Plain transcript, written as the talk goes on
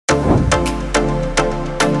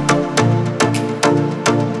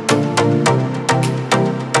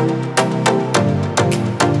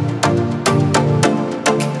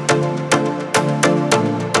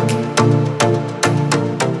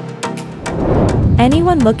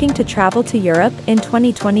Anyone looking to travel to Europe in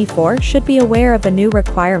 2024 should be aware of a new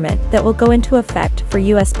requirement that will go into effect for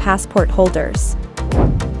U.S. passport holders.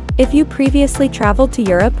 If you previously traveled to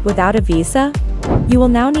Europe without a visa, you will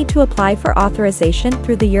now need to apply for authorization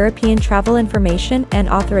through the European Travel Information and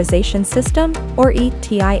Authorization System, or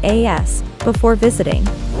ETIAS, before visiting.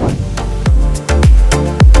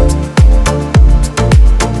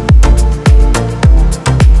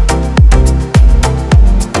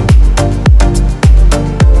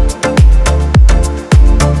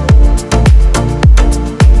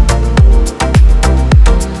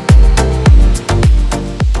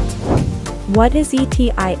 What is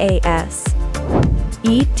ETIAS?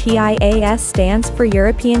 ETIAS stands for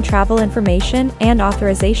European Travel Information and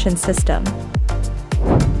Authorization System.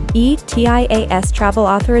 ETIAS travel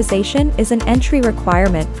authorization is an entry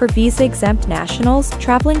requirement for visa-exempt nationals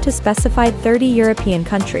traveling to specified 30 European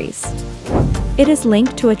countries. It is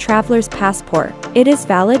linked to a traveler's passport. It is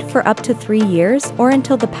valid for up to 3 years or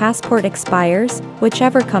until the passport expires,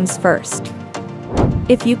 whichever comes first.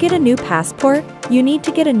 If you get a new passport, you need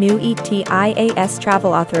to get a new ETIAS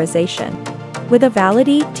travel authorization. With a valid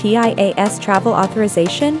ETIAS travel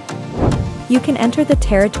authorization, you can enter the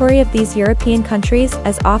territory of these European countries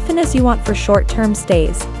as often as you want for short-term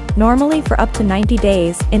stays, normally for up to 90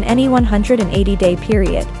 days in any 180-day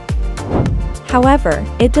period. However,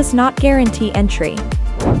 it does not guarantee entry.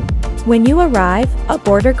 When you arrive, a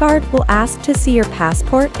border guard will ask to see your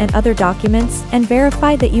passport and other documents and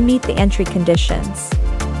verify that you meet the entry conditions.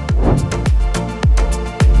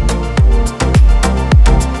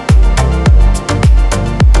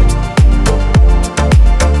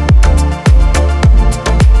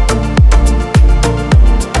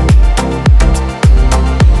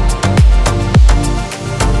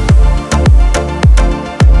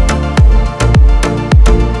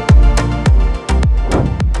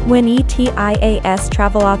 When ETIAS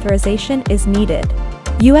travel authorization is needed,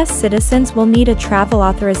 U.S. citizens will need a travel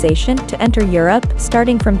authorization to enter Europe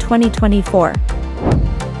starting from 2024.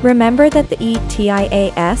 Remember that the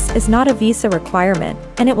ETIAS is not a visa requirement,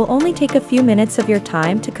 and it will only take a few minutes of your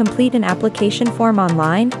time to complete an application form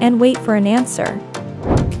online and wait for an answer.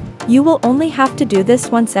 You will only have to do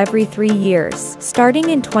this once every 3 years. Starting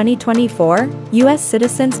in 2024, U.S.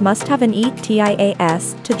 citizens must have an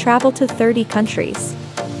ETIAS to travel to 30 countries.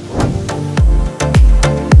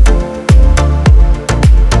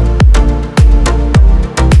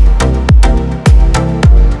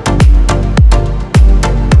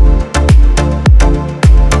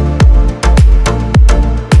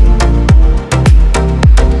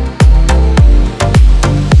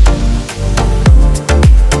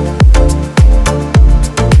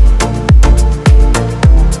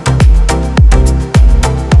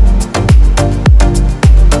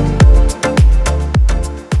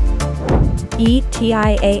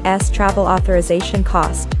 ETIAS travel authorization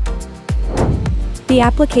cost. The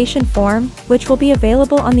application form, which will be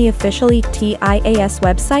available on the official ETIAS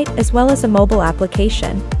website as well as a mobile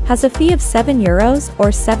application, has a fee of €7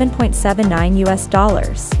 or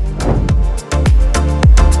 $7.79.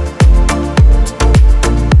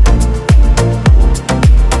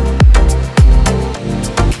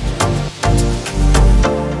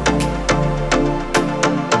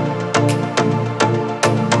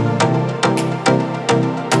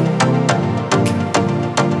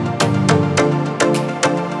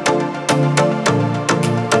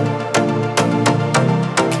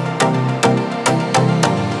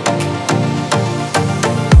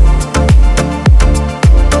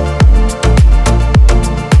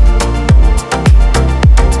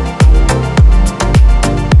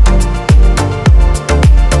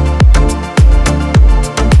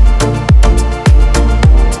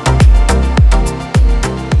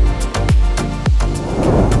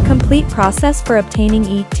 Complete process for obtaining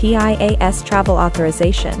ETIAS travel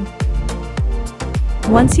authorization.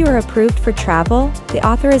 Once you are approved for travel, the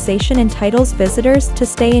authorization entitles visitors to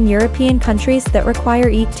stay in European countries that require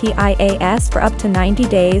ETIAS for up to 90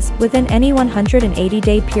 days within any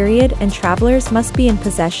 180-day period, and travelers must be in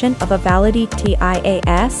possession of a valid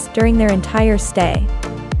ETIAS during their entire stay.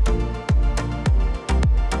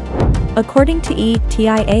 According to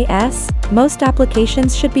ETIAS, most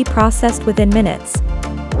applications should be processed within minutes.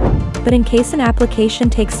 But in case an application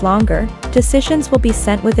takes longer, decisions will be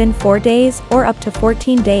sent within 4 days or up to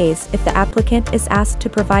 14 days if the applicant is asked to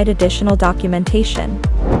provide additional documentation.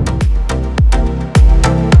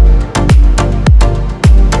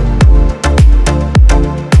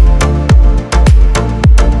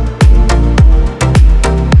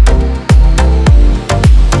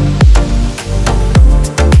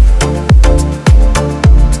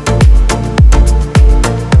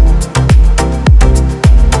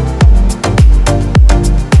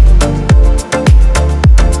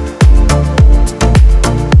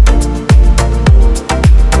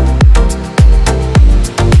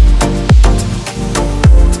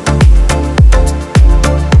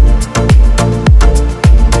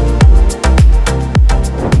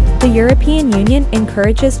 European Union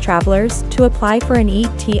encourages travelers to apply for an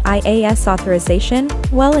ETIAS authorization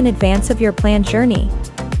well in advance of your planned journey.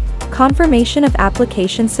 Confirmation of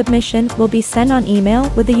application submission will be sent on email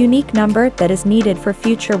with a unique number that is needed for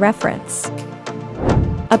future reference.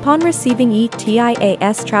 Upon receiving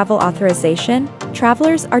ETIAS travel authorization,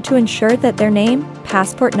 travelers are to ensure that their name,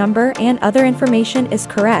 passport number, and other information is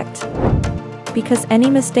correct, because any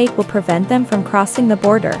mistake will prevent them from crossing the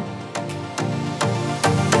border.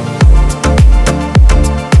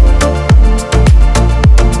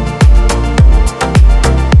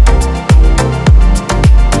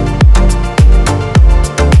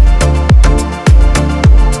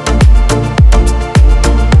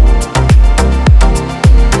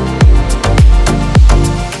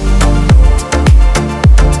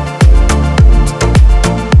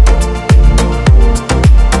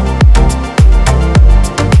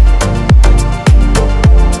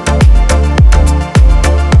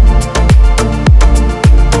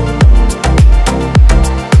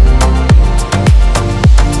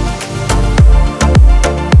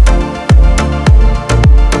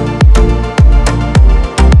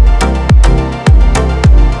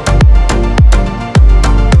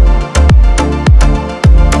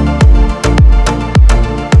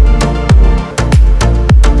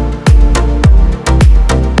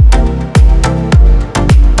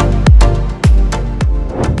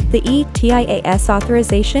 The ETIAS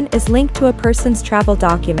authorization is linked to a person's travel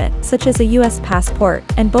document, such as a U.S. passport,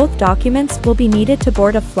 and both documents will be needed to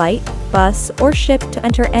board a flight, bus, or ship to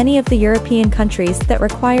enter any of the European countries that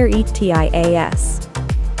require ETIAS.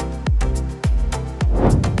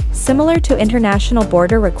 Similar to international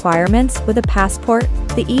border requirements with a passport,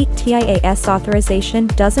 the ETIAS authorization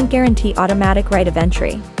doesn't guarantee automatic right of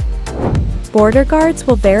entry. Border guards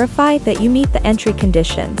will verify that you meet the entry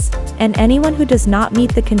conditions, and anyone who does not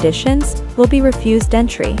meet the conditions will be refused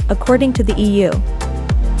entry, according to the EU.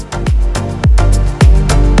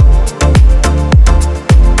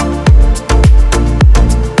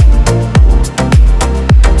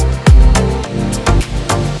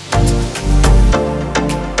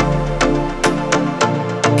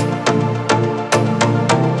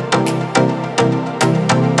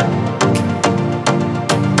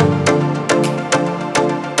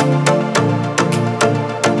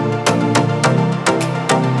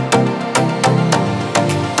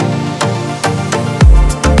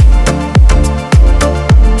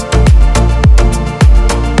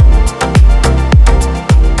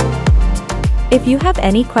 If you have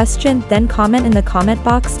any question, then comment in the comment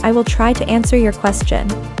box. I will try to answer your question.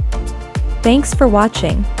 Thanks for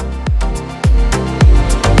watching.